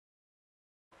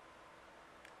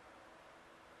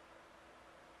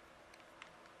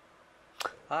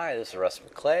Hi, this is Russ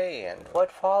McClay, and what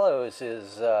follows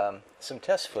is some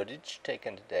test footage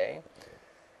taken today,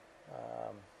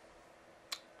 um,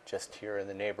 just here in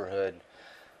the neighborhood,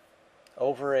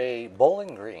 over a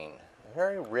bowling green. A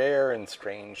very rare and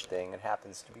strange thing. It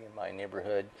happens to be in my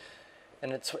neighborhood,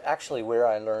 and it's actually where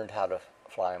I learned how to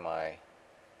fly my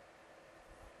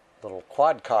little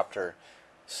quadcopter.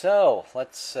 So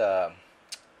let's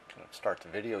start the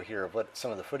video here of what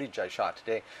some of the footage I shot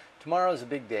today. Tomorrow is a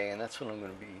big day, and that's what I'm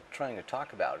going to be trying to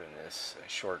talk about in this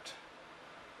short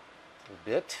little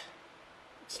bit.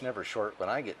 It's never short when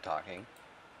I get talking.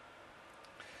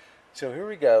 So here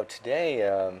we go. Today,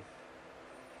 a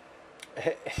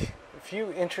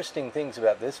few interesting things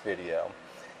about this video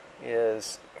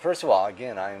is, first of all,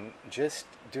 again, I'm just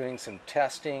doing some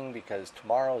testing because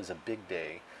tomorrow is a big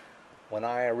day. When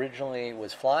I originally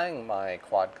was flying my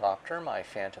quadcopter, my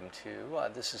Phantom 2,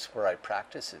 this is where I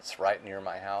practice. It's right near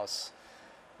my house.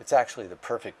 It's actually the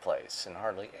perfect place, and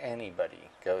hardly anybody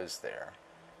goes there,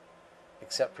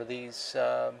 except for these,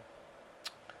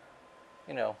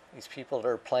 these people that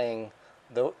are playing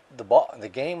the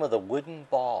game of the wooden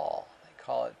ball. They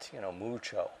call it,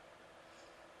 mucho.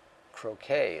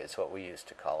 Croquet is what we used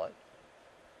to call it.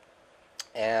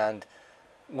 And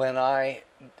when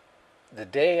the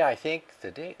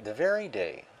very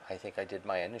day I think I did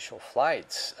my initial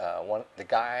flights, a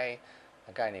guy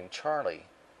named Charlie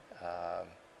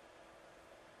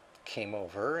came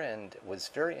over and was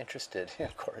very interested,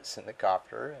 of course, in the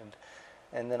copter,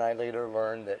 and then I later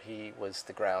learned that he was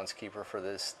the groundskeeper for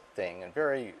this thing, and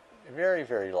very, very,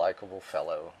 very likable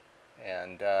fellow,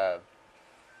 and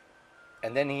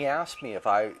then he asked me if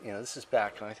this is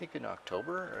back, I think in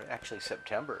October, or actually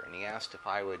September, and he asked if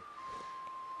I would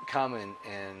come and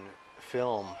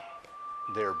film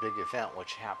their big event,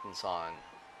 which happens on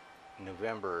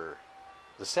November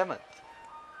the 7th,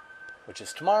 which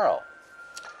is tomorrow.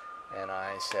 And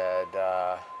I said,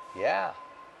 yeah.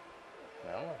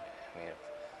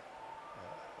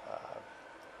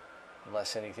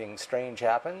 Unless anything strange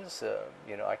happens,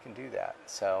 I can do that.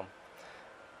 So,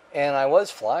 and I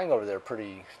was flying over there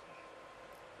pretty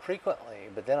frequently,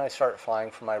 but then I started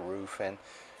flying from my roof, and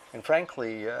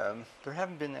frankly, there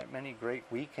haven't been that many great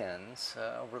weekends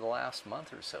over the last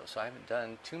month or so I haven't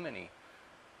done too many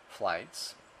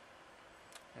flights,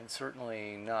 and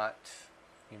certainly not,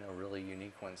 really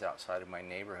unique ones outside of my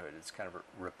neighborhood. It's kind of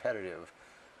repetitive.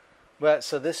 But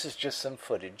so this is just some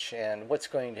footage, and what's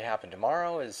going to happen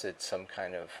tomorrow is it's some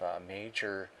kind of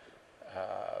major,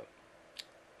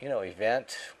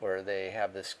 event where they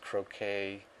have this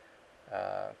croquet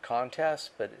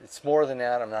contest, but it's more than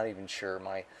that. I'm not even sure.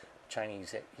 My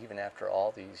Chinese, even after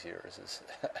all these years, is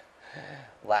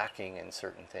lacking in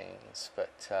certain things.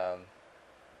 But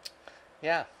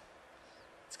yeah,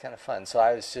 it's kind of fun. So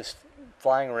I was just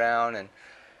flying around, and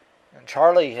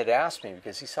Charlie had asked me,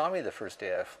 because he saw me the first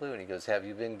day I flew, and he goes, "Have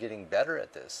you been getting better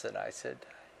at this?" And I said,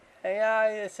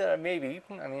 "Yeah." I said, "Maybe."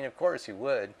 I mean, of course you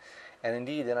would. And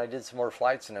indeed, then I did some more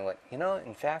flights, and I went,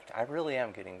 in fact, I really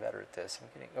am getting better at this.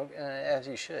 As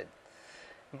you should.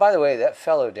 And by the way, that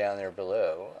fellow down there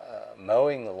below,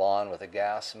 mowing the lawn with a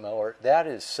gas mower, that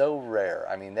is so rare.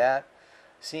 I mean,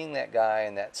 seeing that guy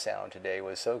and that sound today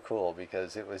was so cool,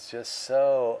 because it was just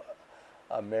so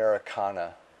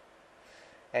Americana.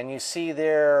 And you see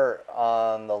there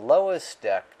on the lowest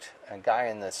deck, a guy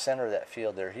in the center of that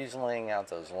field there, he's laying out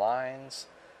those lines.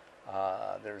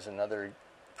 There's another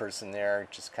person there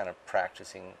just kind of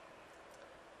practicing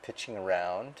pitching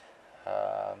around,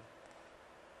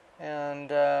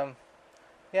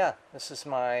 yeah, this is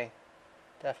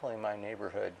definitely my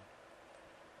neighborhood,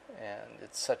 and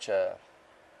it's such a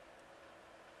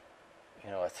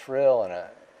thrill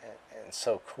and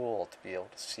so cool to be able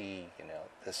to see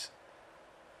this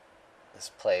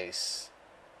place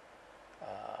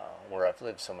where I've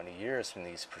lived so many years, from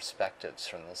these perspectives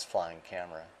from this flying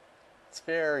camera. It's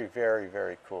very, very,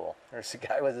 very cool. There's a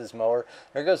guy with his mower.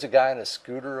 There goes a guy on a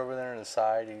scooter over there on the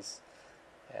side.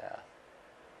 Yeah,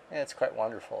 it's quite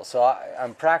wonderful. So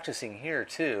I'm practicing here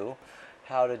too,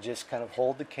 how to just kind of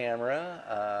hold the camera.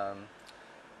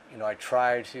 I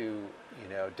try to,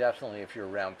 definitely if you're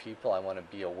around people, I want to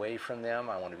be away from them.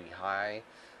 I want to be high.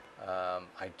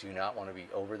 I do not want to be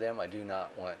over them. I do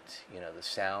not want, the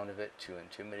sound of it to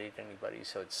intimidate anybody.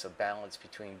 So it's a balance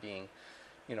between being,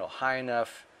 high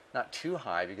enough, not too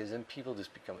high, because then people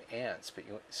just become ants.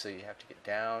 So you have to get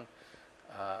down,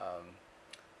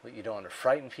 but you don't want to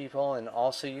frighten people, and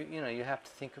also you have to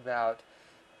think about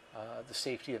the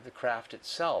safety of the craft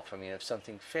itself. I mean, if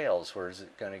something fails, where is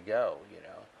it going to go?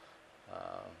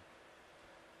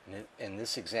 In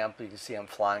this example, you can see I'm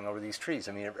flying over these trees.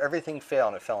 I mean, if everything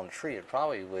failed and it fell in a tree, it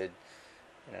probably would,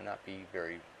 not be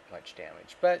very much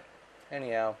damage. But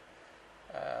anyhow,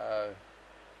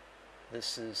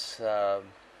 this is the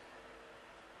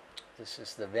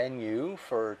venue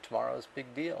for tomorrow's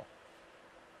big deal.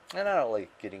 And I don't like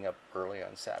getting up early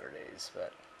on Saturdays,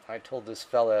 but I told this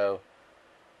fellow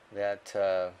that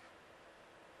I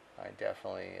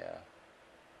definitely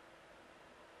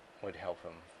would help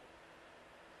him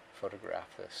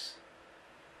photograph this.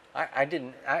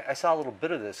 I saw a little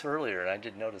bit of this earlier, and I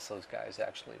did notice those guys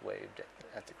actually waved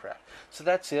at the craft. So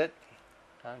that's it.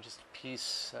 Just a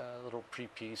piece, a little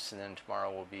pre-piece, and then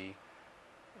tomorrow will be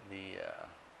the,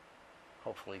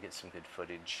 hopefully get some good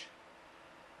footage.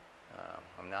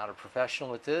 I'm not a professional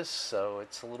with this, so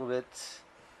it's a little bit,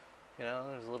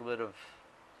 there's a little bit of,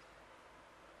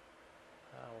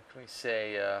 what can we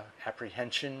say,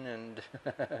 apprehension, and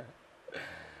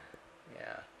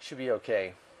yeah, should be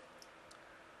okay.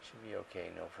 Should be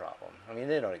okay, no problem. I mean,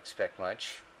 they don't expect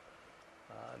much.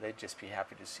 They'd just be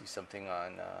happy to see something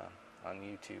on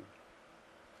YouTube.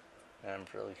 And I'm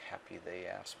really happy they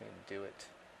asked me to do it.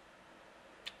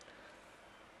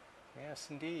 Yes,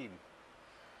 indeed.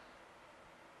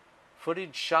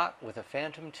 Footage shot with a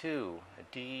Phantom 2, a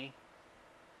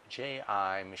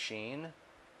DJI machine.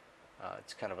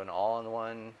 It's kind of an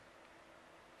all-in-one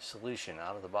solution.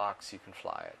 Out of the box, you can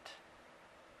fly it.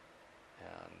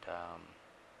 And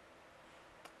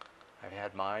I've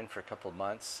had mine for a couple of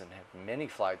months and have many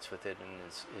flights with it, and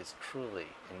is truly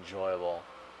enjoyable.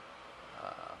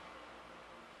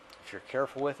 If you're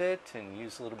careful with it and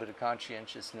use a little bit of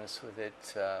conscientiousness with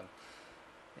it,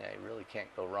 yeah, you really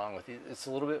can't go wrong with it. It's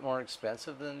a little bit more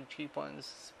expensive than the cheap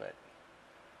ones, but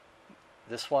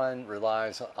this one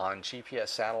relies on GPS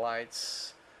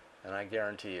satellites, and I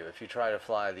guarantee you, if you try to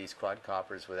fly these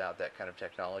quadcopters without that kind of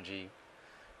technology,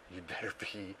 you better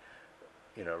be,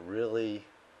 really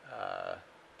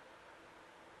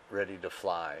ready to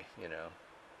fly,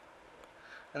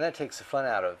 And that takes the fun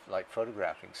out of like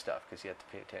photographing stuff, because you have to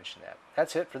pay attention to that.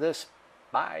 That's it for this.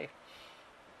 Bye.